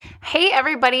Hey,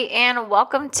 everybody, and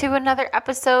welcome to another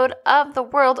episode of the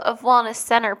World of Wellness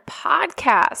Center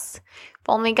podcast. We've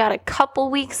only got a couple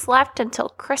weeks left until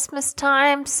Christmas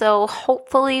time, so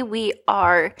hopefully we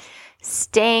are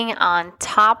staying on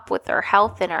top with our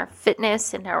health and our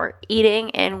fitness and our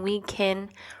eating, and we can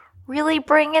really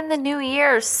bring in the new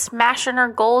year, smashing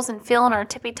our goals and feeling our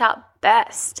tippy-top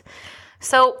best.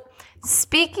 So,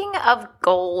 speaking of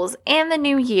goals and the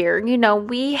new year,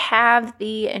 we have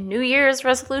the New Year's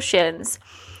resolutions.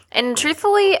 And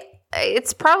truthfully,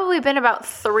 it's probably been about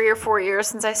 3 or 4 years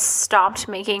since I stopped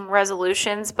making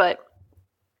resolutions, but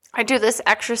I do this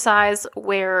exercise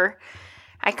where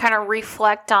I kind of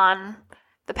reflect on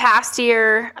the past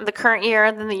year, the current year,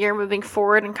 and then the year moving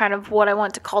forward and kind of what I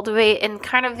want to cultivate and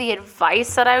kind of the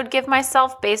advice that I would give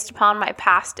myself based upon my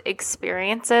past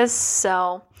experiences.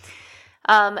 So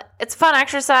it's a fun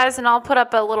exercise, and I'll put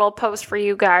up a little post for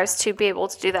you guys to be able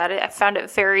to do that. I found it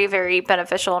very, very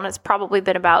beneficial, and it's probably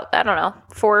been about,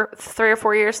 3 or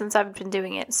 4 years since I've been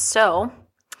doing it. So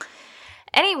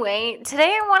anyway,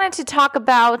 today I wanted to talk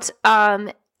about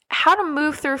how to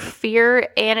move through fear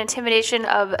and intimidation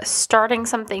of starting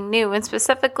something new, and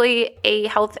specifically a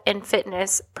health and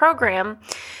fitness program,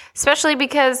 especially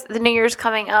because the New Year's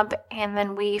coming up, and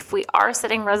then if we are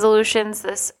setting resolutions,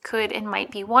 this could and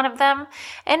might be one of them.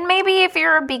 And maybe if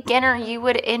you're a beginner, you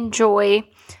would enjoy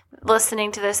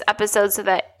listening to this episode so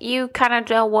that you kind of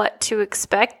know what to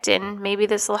expect, and maybe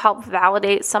this will help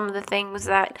validate some of the things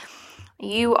that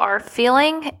you are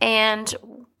feeling and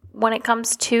when it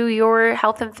comes to your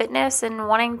health and fitness and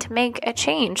wanting to make a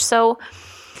change. So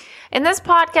in this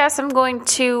podcast, I'm going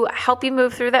to help you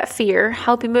move through that fear,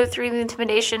 help you move through the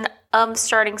intimidation of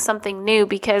starting something new,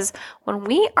 because when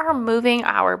we are moving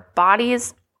our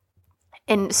bodies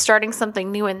and starting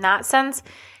something new in that sense,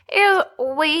 it is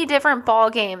a way different ball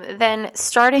game than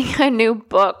starting a new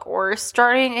book or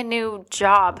starting a new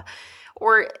job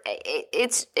or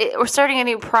starting a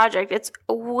new project. It's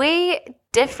way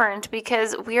different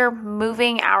because we are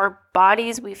moving our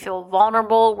bodies. We feel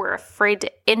vulnerable. We're afraid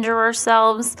to injure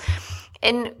ourselves.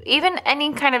 And even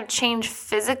any kind of change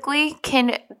physically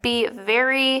can be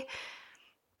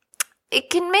it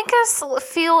can make us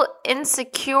feel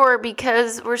insecure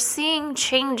because we're seeing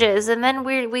changes, and then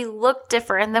we look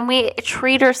different, and then we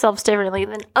treat ourselves differently,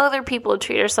 then other people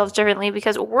treat ourselves differently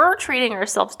because we're treating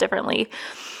ourselves differently.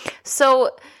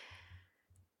 So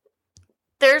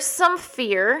there's some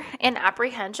fear and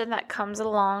apprehension that comes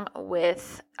along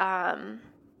with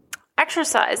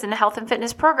exercise in a health and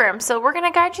fitness program. So we're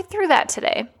going to guide you through that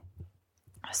today.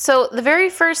 So the very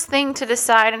first thing to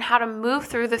decide on how to move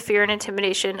through the fear and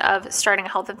intimidation of starting a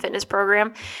health and fitness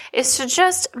program is to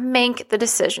just make the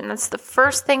decision. That's the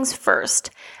first things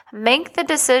first. Make the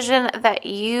decision that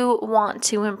you want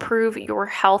to improve your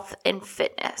health and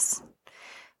fitness.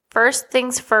 First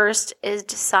things first is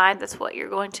decide that's what you're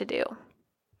going to do.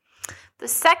 The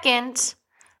second,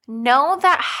 know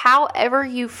that however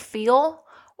you feel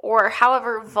or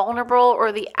however vulnerable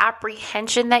or the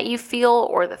apprehension that you feel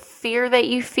or the fear that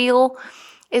you feel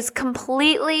is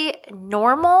completely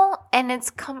normal, and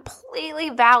it's completely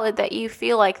valid that you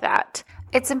feel like that.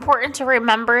 It's important to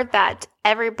remember that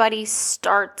everybody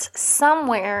starts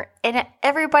somewhere, and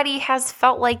everybody has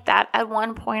felt like that at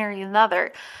one point or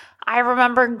another. I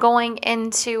remember going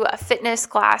into a fitness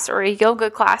class or a yoga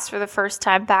class for the first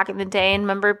time back in the day, and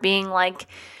remember being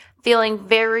feeling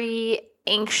very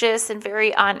anxious and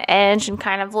very on edge and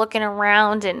kind of looking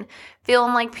around and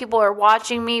feeling like people are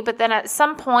watching me. But then at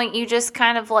some point you just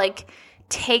kind of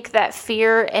take that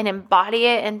fear and embody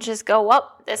it and just go,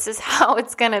 well, this is how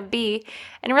it's going to be,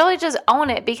 and really just own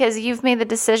it because you've made the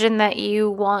decision that you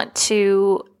want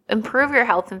to improve your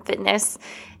health and fitness.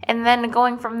 And then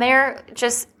going from there,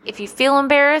 just if you feel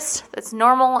embarrassed, that's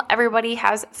normal. Everybody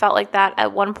has felt like that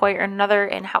at one point or another,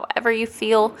 and however you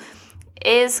feel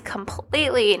is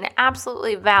completely and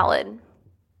absolutely valid.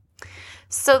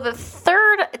 So the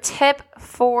third tip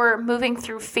for moving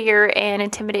through fear and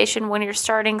intimidation when you're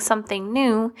starting something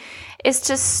new is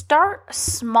to start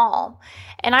small.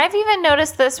 And I've even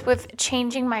noticed this with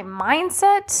changing my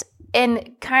mindset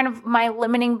and kind of my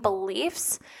limiting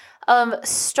beliefs.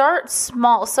 Start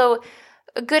small. So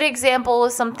a good example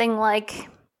is something like,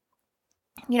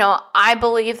 I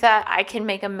believe that I can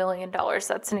make $1 million.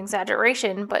 That's an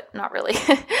exaggeration, but not really.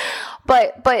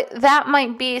 but that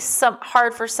might be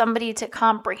hard for somebody to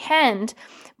comprehend.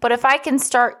 But if I can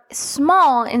start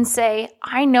small and say,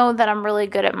 I know that I'm really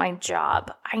good at my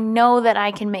job. I know that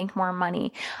I can make more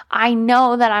money. I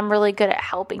know that I'm really good at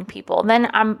helping people. Then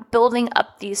I'm building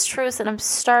up these truths and I'm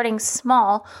starting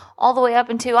small all the way up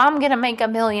into I'm going to make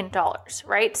 $1 million,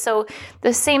 right? So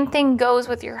the same thing goes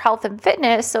with your health and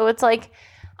fitness. So it's like,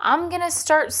 I'm going to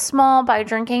start small by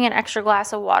drinking an extra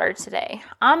glass of water today.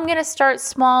 I'm going to start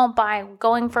small by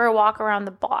going for a walk around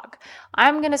the block.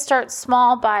 I'm going to start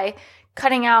small by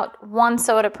cutting out 1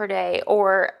 soda per day,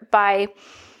 or by,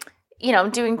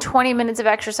 doing 20 minutes of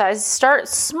exercise. Start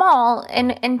small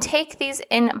and take these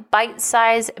in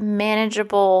bite-sized,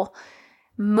 manageable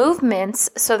movements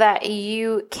so that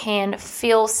you can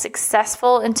feel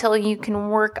successful until you can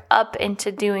work up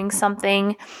into doing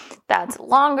something that's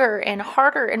longer and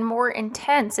harder and more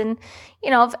intense. And,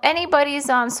 if anybody's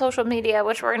on social media,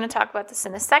 which we're going to talk about this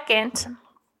in a second,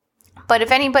 but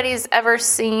if anybody's ever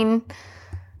seen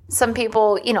some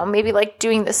people, maybe like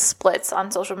doing the splits on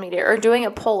social media or doing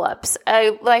a pull-ups,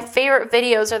 my favorite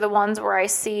videos are the ones where I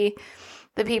see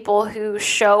the people who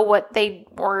show what they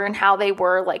were and how they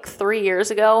were like 3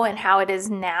 years ago and how it is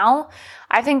now.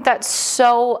 I think that's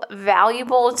so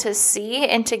valuable to see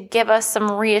and to give us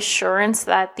some reassurance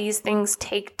that these things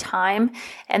take time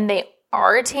and they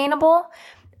are attainable.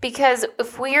 Because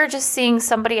if we are just seeing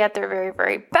somebody at their very,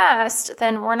 very best,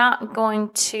 then we're going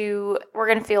to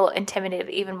feel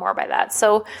intimidated even more by that.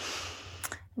 So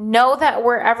know that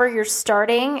wherever you're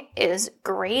starting is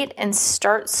great, and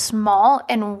start small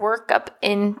and work up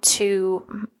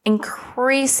into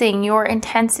increasing your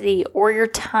intensity or your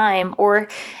time or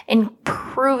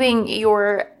improving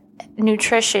your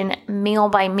nutrition meal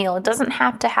by meal. It doesn't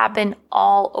have to happen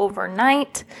all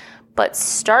overnight, but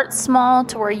start small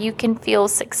to where you can feel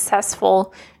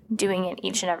successful doing it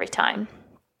each and every time.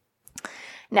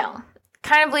 Now,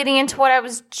 kind of leading into what I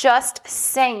was just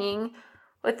saying,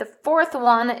 with the fourth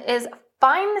one is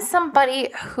find somebody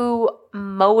who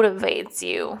motivates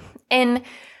you. And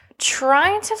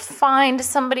trying to find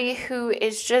somebody who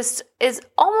is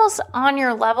almost on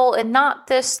your level and not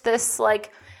this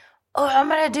like, oh, I'm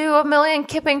going to do 1 million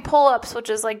kipping pull-ups, which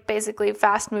is like basically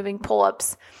fast moving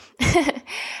pull-ups.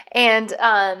 And,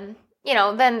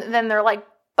 then they're like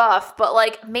buff, but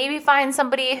like maybe find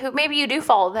somebody who, maybe you do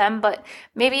follow them, but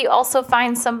maybe you also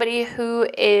find somebody who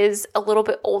is a little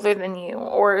bit older than you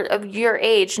or of your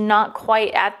age, not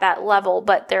quite at that level,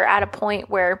 but they're at a point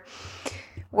where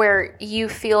you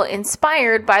feel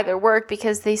inspired by their work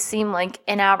because they seem like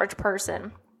an average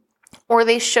person. Or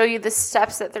they show you the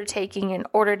steps that they're taking in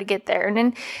order to get there. And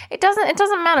then it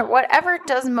doesn't matter. Whatever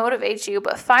does motivate you,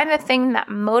 but find the thing that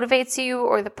motivates you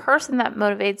or the person that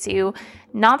motivates you,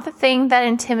 not the thing that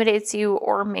intimidates you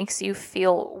or makes you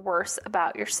feel worse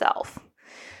about yourself.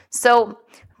 So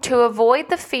to avoid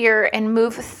the fear and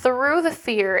move through the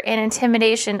fear and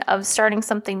intimidation of starting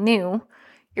something new,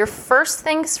 your first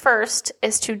things first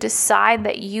is to decide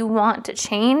that you want to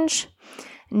change.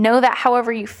 Know that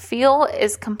however you feel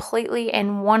is completely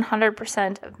and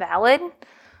 100% valid.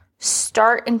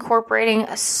 Start incorporating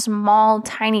small,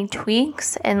 tiny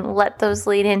tweaks and let those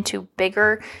lead into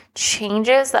bigger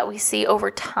changes that we see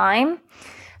over time.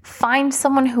 Find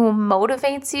someone who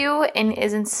motivates you and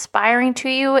is inspiring to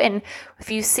you. And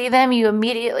if you see them, you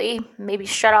immediately maybe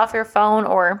shut off your phone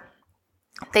or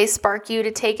they spark you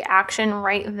to take action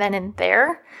right then and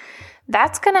there.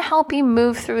 That's going to help you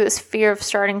move through this fear of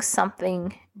starting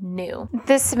something new.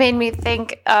 This made me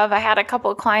think of, I had a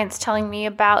couple of clients telling me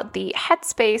about the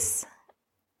Headspace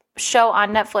show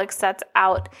on Netflix that's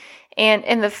out. And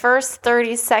in the first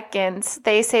 30 seconds,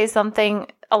 they say something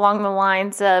along the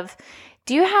lines of,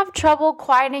 do you have trouble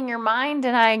quieting your mind?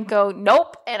 And I go,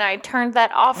 nope. And I turned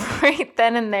that off right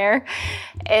then and there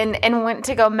and went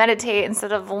to go meditate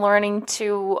instead of learning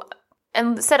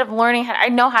how I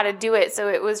know how to do it. So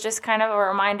it was just kind of a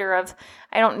reminder of,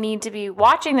 I don't need to be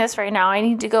watching this right now. I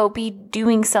need to go be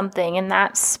doing something. And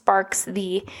that sparks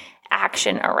the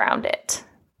action around it.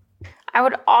 I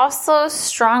would also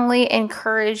strongly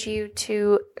encourage you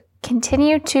to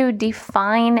continue to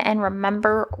define and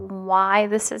remember why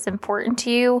this is important to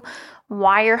you,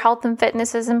 why your health and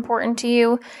fitness is important to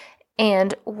you,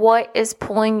 and what is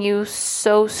pulling you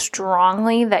so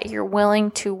strongly that you're willing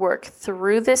to work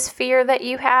through this fear that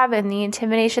you have and the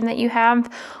intimidation that you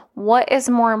have. What is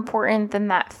more important than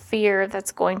that fear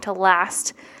that's going to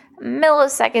last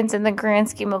milliseconds in the grand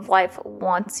scheme of life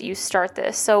once you start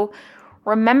this? So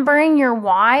remembering your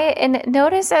why, and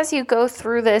notice as you go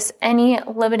through this, any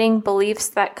limiting beliefs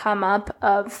that come up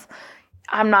of,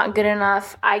 I'm not good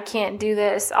enough. I can't do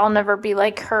this. I'll never be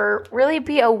like her. Really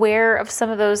be aware of some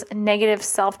of those negative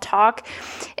self-talk.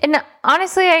 And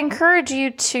honestly, I encourage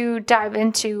you to dive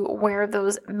into where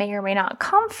those may or may not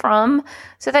come from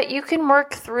so that you can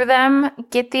work through them,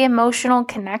 get the emotional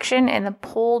connection and the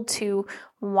pull to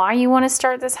why you want to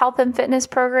start this health and fitness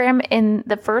program in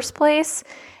the first place.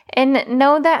 And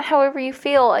know that however you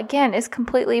feel, again, is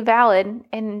completely valid.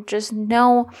 And just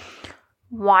know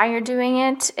why you're doing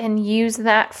it and use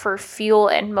that for fuel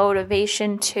and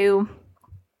motivation to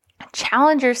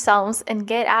challenge yourselves and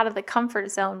get out of the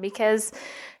comfort zone, because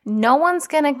no one's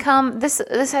going to come. This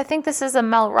I think this is a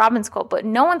Mel Robbins quote, but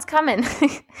no one's coming.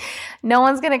 No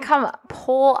one's going to come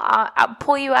pull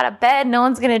you out of bed. No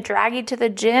one's going to drag you to the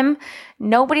gym.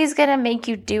 Nobody's going to make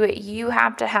you do it. You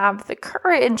have to have the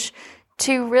courage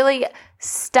to really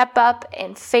step up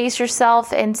and face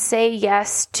yourself and say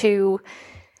yes to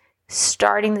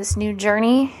starting this new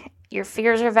journey. Your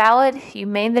fears are valid. You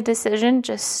made the decision.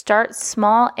 Just start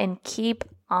small and keep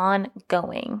on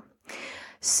going.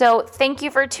 So thank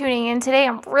you for tuning in today.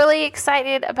 I'm really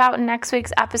excited about next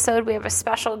week's episode. We have a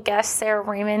special guest, Sarah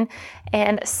Raymond,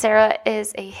 and Sarah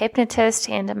is a hypnotist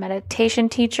and a meditation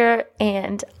teacher.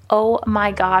 And oh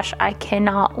my gosh, I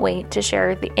cannot wait to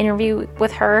share the interview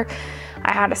with her.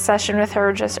 I had a session with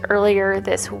her just earlier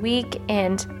this week,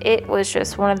 and it was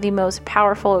just one of the most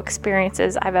powerful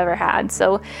experiences I've ever had.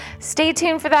 So stay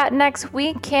tuned for that next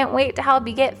week. Can't wait to help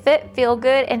you get fit, feel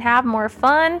good, and have more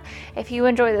fun. If you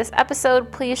enjoy this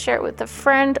episode, please share it with a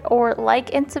friend or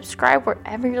like and subscribe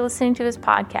wherever you're listening to this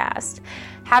podcast.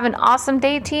 Have an awesome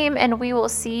day, team, and we will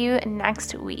see you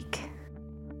next week.